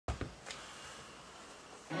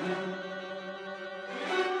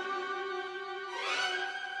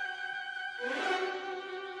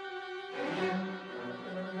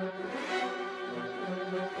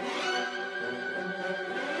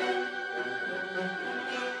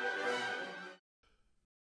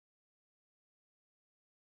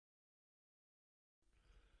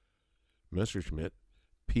Messerschmitt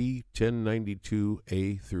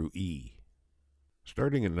P-1092A through E.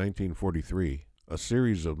 Starting in 1943, a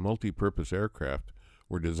series of multi-purpose aircraft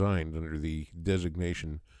were designed under the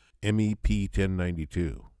designation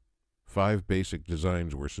MEP-1092. 5 basic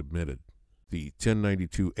designs were submitted: the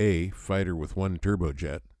 1092A fighter with 1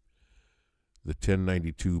 turbojet, the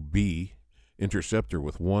 1092B interceptor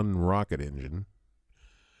with 1 rocket engine,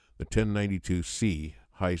 the 1092C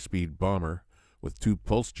high-speed bomber with 2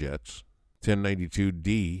 pulse jets,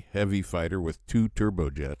 1092D heavy fighter with 2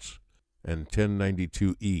 turbojets, and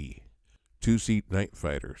 1092E 2-seat night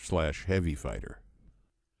fighter / heavy fighter.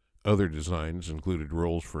 Other designs included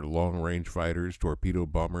roles for long-range fighters, torpedo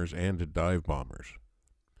bombers, and dive bombers.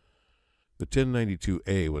 The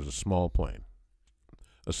 1092A was a small plane.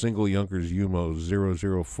 A single Junkers UMO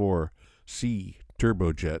 004C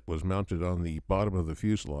turbojet was mounted on the bottom of the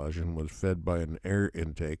fuselage and was fed by an air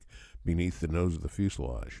intake beneath the nose of the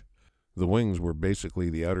fuselage. The wings were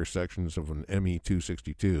basically the outer sections of an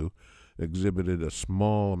Me-262, exhibited a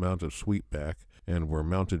small amount of sweepback, and were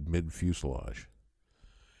mounted mid-fuselage.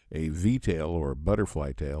 A V-tail or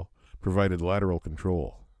butterfly tail provided lateral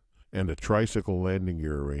control, and a tricycle landing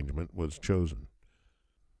gear arrangement was chosen.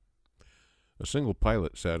 A single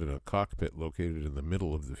pilot sat in a cockpit located in the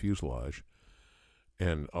middle of the fuselage,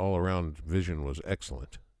 and all-around vision was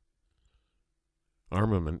excellent.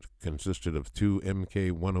 Armament consisted of 2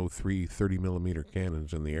 Mk-103 30mm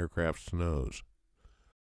cannons in the aircraft's nose.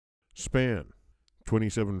 Span,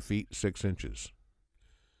 27 feet 6 inches.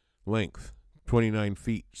 Length, 29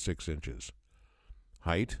 feet 6 inches.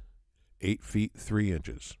 Height, 8 feet 3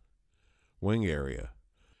 inches. Wing area,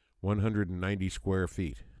 190 square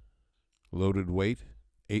feet. Loaded weight,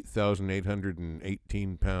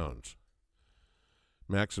 8,818 pounds.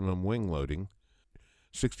 Maximum wing loading,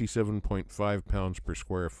 67.5 pounds per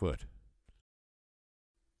square foot.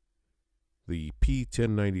 The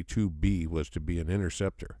P-1092B was to be an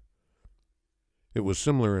interceptor. It was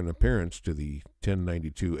similar in appearance to the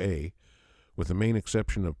 1092A, with the main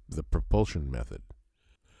exception of the propulsion method.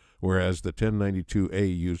 Whereas the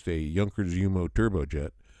 1092A used a Junkers UMO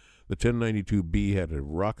turbojet, the 1092B had a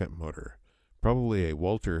rocket motor, probably a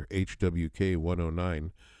Walter HWK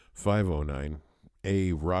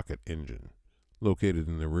 109-509A rocket engine, located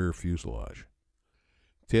in the rear fuselage.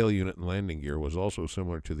 Tail unit and landing gear was also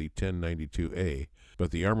similar to the 1092A,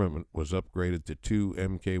 but the armament was upgraded to 2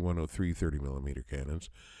 Mk-103 30mm cannons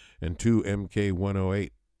and 2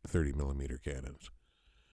 Mk-108 30mm cannons.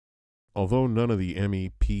 Although none of the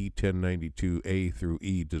MEP-1092A through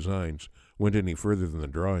E designs went any further than the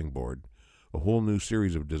drawing board, a whole new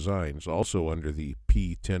series of designs, also under the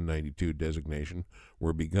P-1092 designation,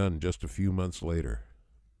 were begun just a few months later.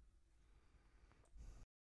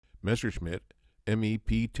 Messerschmitt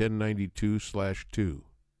MEP-1092/2.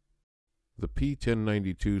 The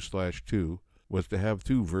P-1092/2 was to have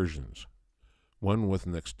 2 versions, one with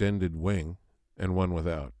an extended wing and one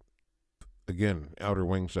without. Again, outer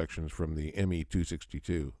wing sections from the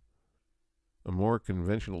Me-262. A more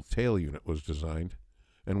conventional tail unit was designed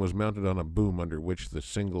and was mounted on a boom under which the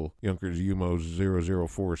single Junkers UMO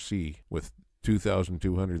 004C with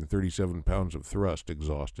 2,237 pounds of thrust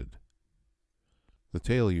exhausted. The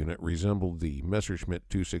tail unit resembled the Messerschmitt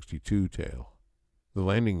 262 tail. The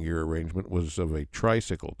landing gear arrangement was of a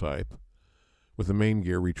tricycle type, with the main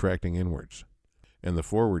gear retracting inwards, and the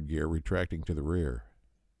forward gear retracting to the rear.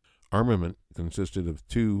 Armament consisted of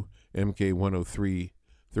 2 Mk-103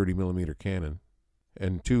 30mm cannon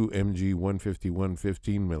and 2 MG-151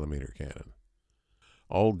 15mm cannon.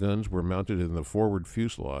 All guns were mounted in the forward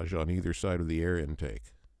fuselage on either side of the air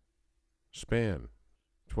intake. Span,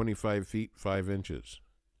 25 feet 5 inches,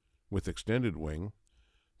 with extended wing,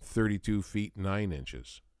 32 feet 9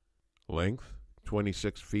 inches. Length,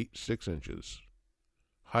 26 feet 6 inches.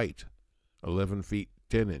 Height, 11 feet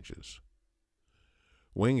 10 inches.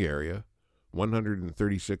 Wing area,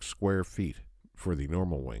 136 square feet for the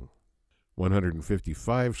normal wing,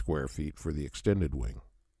 155 square feet for the extended wing.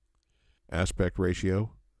 Aspect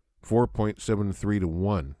ratio, 4.73 to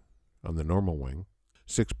 1 on the normal wing,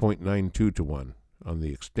 6.92 to 1 on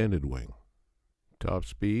the extended wing. Top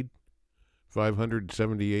speed,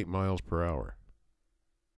 578 miles per hour.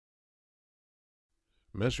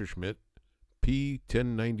 Messerschmitt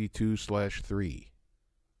P-1092/3.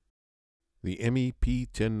 The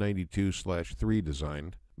MEP-1092/3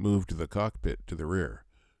 design moved the cockpit to the rear,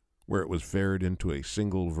 where it was faired into a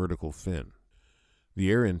single vertical fin. The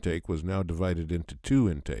air intake was now divided into 2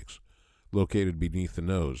 intakes, located beneath the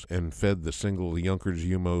nose, and fed the single Junkers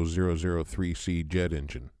UMO 003C jet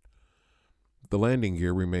engine. The landing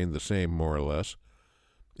gear remained the same, more or less,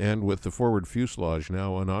 and with the forward fuselage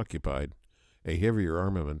now unoccupied, A heavier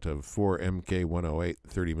armament of 4 Mk-108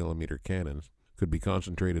 30mm cannons could be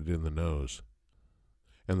concentrated in the nose,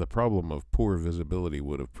 and the problem of poor visibility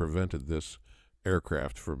would have prevented this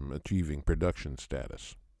aircraft from achieving production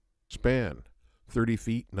status. Span, 30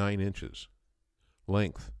 feet 9 inches.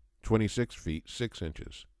 Length, 26 feet 6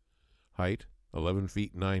 inches. Height, 11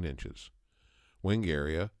 feet 9 inches. Wing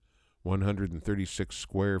area, 136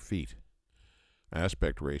 square feet.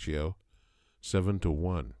 Aspect ratio,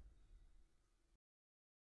 7:1.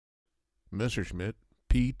 Messerschmitt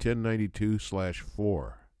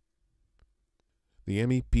P1092/4. The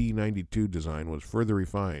MEP-92 design was further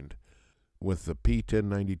refined with the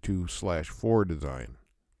P1092/4 design.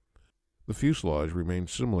 The fuselage remained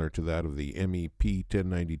similar to that of the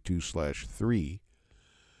MEP-1092/3,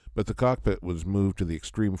 but the cockpit was moved to the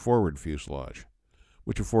extreme forward fuselage,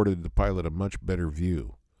 which afforded the pilot a much better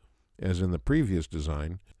view. As in the previous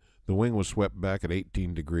design, the wing was swept back at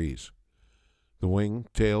 18 degrees. The wing,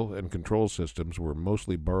 tail, and control systems were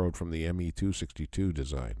mostly borrowed from the ME-262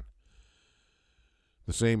 design.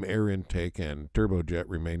 The same air intake and turbojet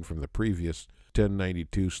remained from the previous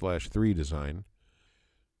 1092/3 design,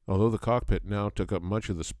 although the cockpit now took up much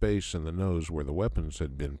of the space in the nose where the weapons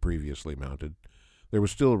had been previously mounted. There was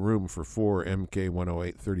still room for 4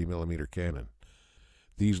 Mk-108 30mm cannon,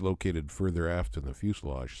 these located further aft in the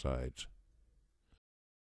fuselage sides.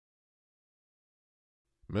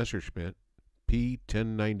 Messerschmitt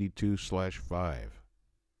P1092/5.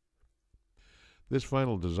 This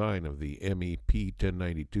final design of the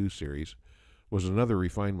MEP-1092 series was another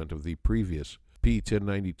refinement of the previous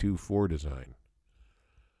P1092-4 design.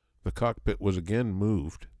 The cockpit was again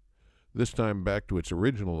moved, this time back to its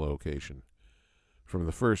original location, from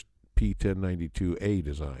the first P1092A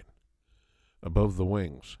design, above the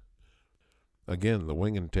wings. Again, the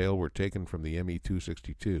wing and tail were taken from the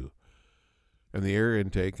ME-262, and the air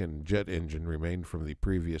intake and jet engine remained from the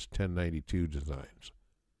previous 1092 designs.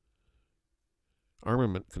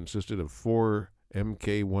 Armament consisted of 4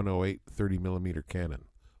 Mk-108 30mm cannon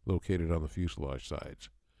located on the fuselage sides.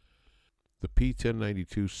 The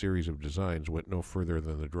P1092 series of designs went no further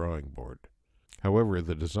than the drawing board. However,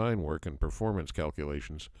 the design work and performance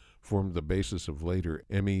calculations formed the basis of later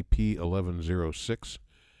MEP-1106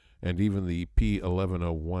 and even the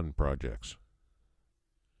P-1101 projects.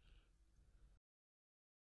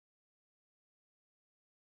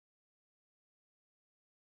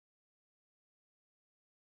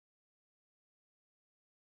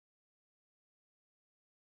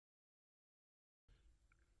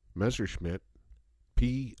 Messerschmitt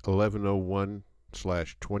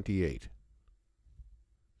P-1101/28.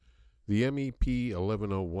 The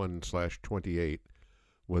MEP-1101/28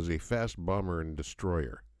 was a fast bomber and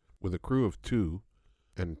destroyer with a crew of 2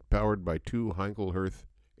 and powered by 2 Heinkelhirth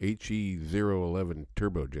HE-011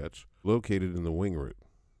 turbojets located in the wing root,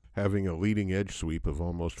 having a leading edge sweep of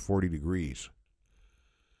almost 40 degrees.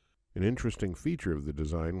 An interesting feature of the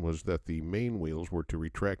design was that the main wheels were to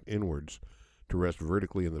retract inwards to rest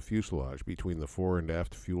vertically in the fuselage between the fore and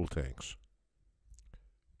aft fuel tanks.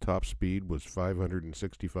 Top speed was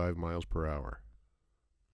 565 miles per hour.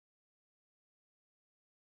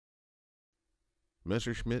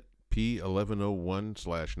 Messerschmitt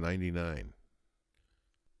P-1101/99.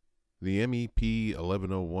 The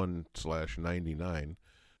MEP-1101/99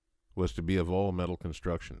 was to be of all-metal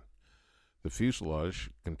construction. The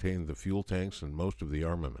fuselage contained the fuel tanks and most of the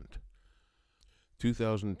armament.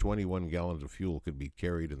 2,021 gallons of fuel could be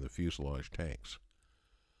carried in the fuselage tanks.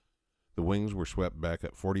 The wings were swept back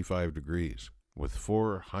at 45 degrees, with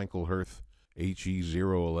 4 Heinkelhirth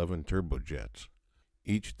HE-011 turbojets,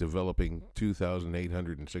 each developing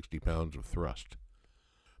 2,860 pounds of thrust,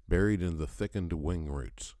 buried in the thickened wing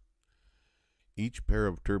roots. Each pair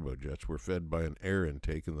of turbojets were fed by an air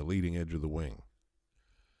intake in the leading edge of the wing.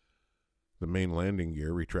 The main landing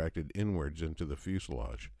gear retracted inwards into the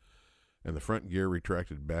fuselage, and the front gear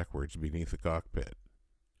retracted backwards beneath the cockpit.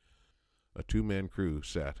 A 2-man crew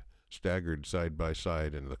sat staggered side by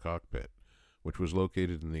side in the cockpit, which was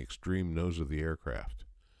located in the extreme nose of the aircraft.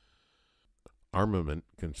 Armament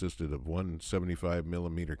consisted of 1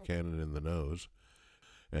 75mm cannon in the nose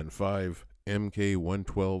and 5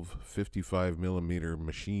 Mk-112 55mm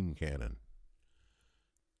machine cannon.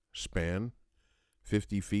 Span,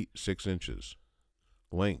 50 feet 6 inches.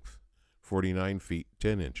 Length, 49 feet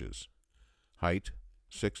 10 inches. Height,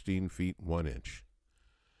 16 feet 1 inch.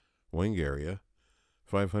 Wing area,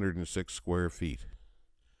 506 square feet.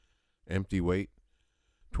 Empty weight,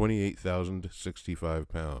 28,065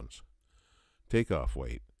 pounds. Takeoff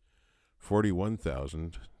weight,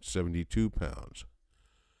 41,072 pounds.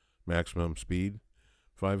 Maximum speed,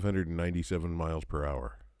 597 miles per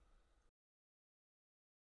hour.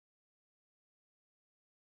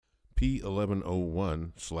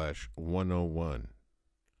 P1101/101.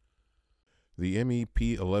 The ME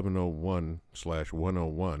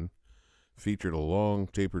P1101/101 featured a long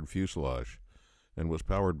tapered fuselage and was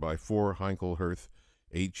powered by 4 Heinkel-Herth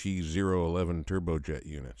HE011 turbojet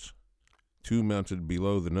units, 2 mounted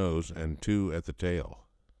below the nose and 2 at the tail.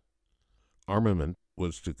 Armament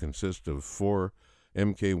was to consist of 4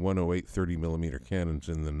 Mk108 30mm cannons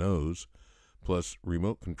in the nose, plus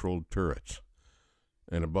remote-controlled turrets,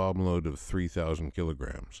 and a bomb load of 3,000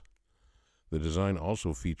 kilograms. The design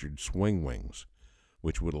also featured swing wings,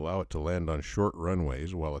 which would allow it to land on short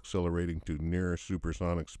runways while accelerating to near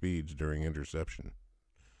supersonic speeds during interception.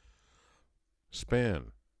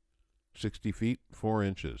 Span, 60 feet, 4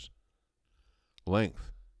 inches.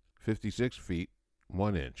 Length, 56 feet,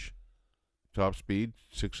 1 inch. Top speed,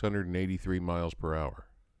 683 miles per hour.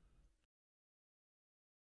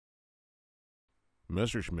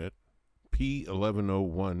 Messerschmitt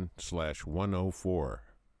P1101/104.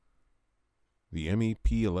 The ME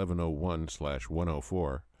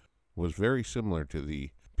P1101/104 was very similar to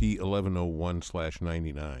the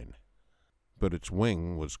P1101/99, but its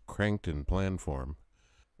wing was cranked in plan form,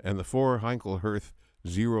 and the 4 Heinkel-Herth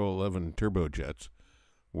 011 turbojets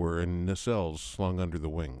were in nacelles slung under the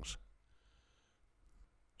wings.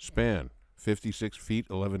 Span, 56 feet,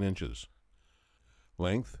 11 inches.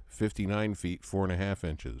 Length, 59 feet, 4.5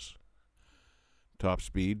 inches. Top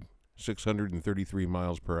speed, 633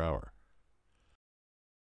 miles per hour.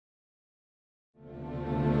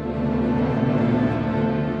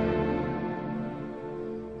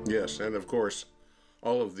 Yes, and of course,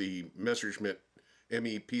 all of the Messerschmitt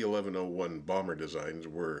ME P1101 bomber designs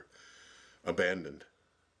were abandoned.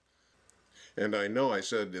 And I know I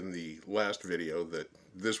said in the last video that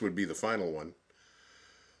this would be the final one,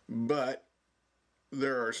 but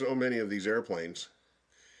there are so many of these airplanes,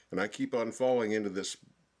 and I keep on falling into this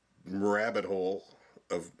rabbit hole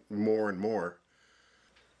of more and more.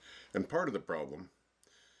 And part of the problem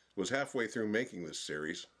was halfway through making this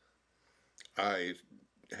series, I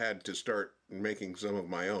had to start making some of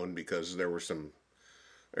my own because there were some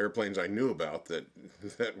airplanes I knew about that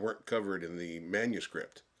weren't covered in the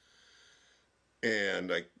manuscript. And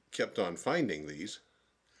I kept on finding these.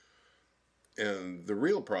 And the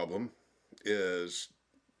real problem is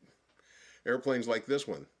airplanes like this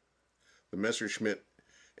one, the Messerschmitt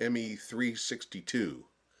ME-362.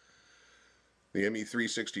 The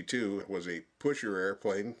ME-362 was a pusher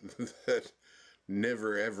airplane that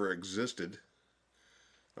never ever existed.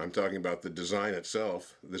 I'm talking about the design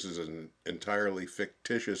itself. This is an entirely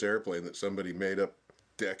fictitious airplane that somebody made up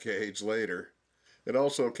decades later. It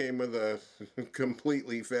also came with a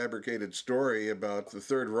completely fabricated story about the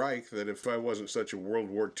Third Reich that if I wasn't such a World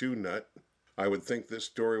War II nut, I would think this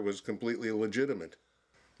story was completely legitimate.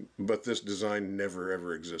 But this design never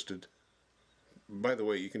ever existed. By the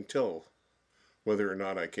way, you can tell whether or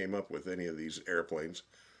not I came up with any of these airplanes,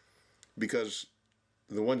 because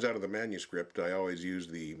the ones out of the manuscript, I always use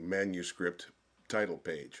the manuscript title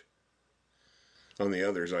page. On the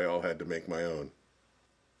others, I all had to make my own.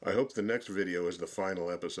 I hope the next video is the final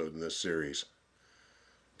episode in this series.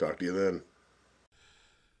 Talk to you then.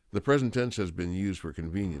 The present tense has been used for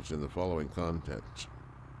convenience in the following contexts.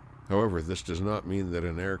 However, this does not mean that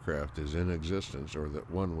an aircraft is in existence or that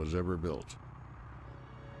one was ever built.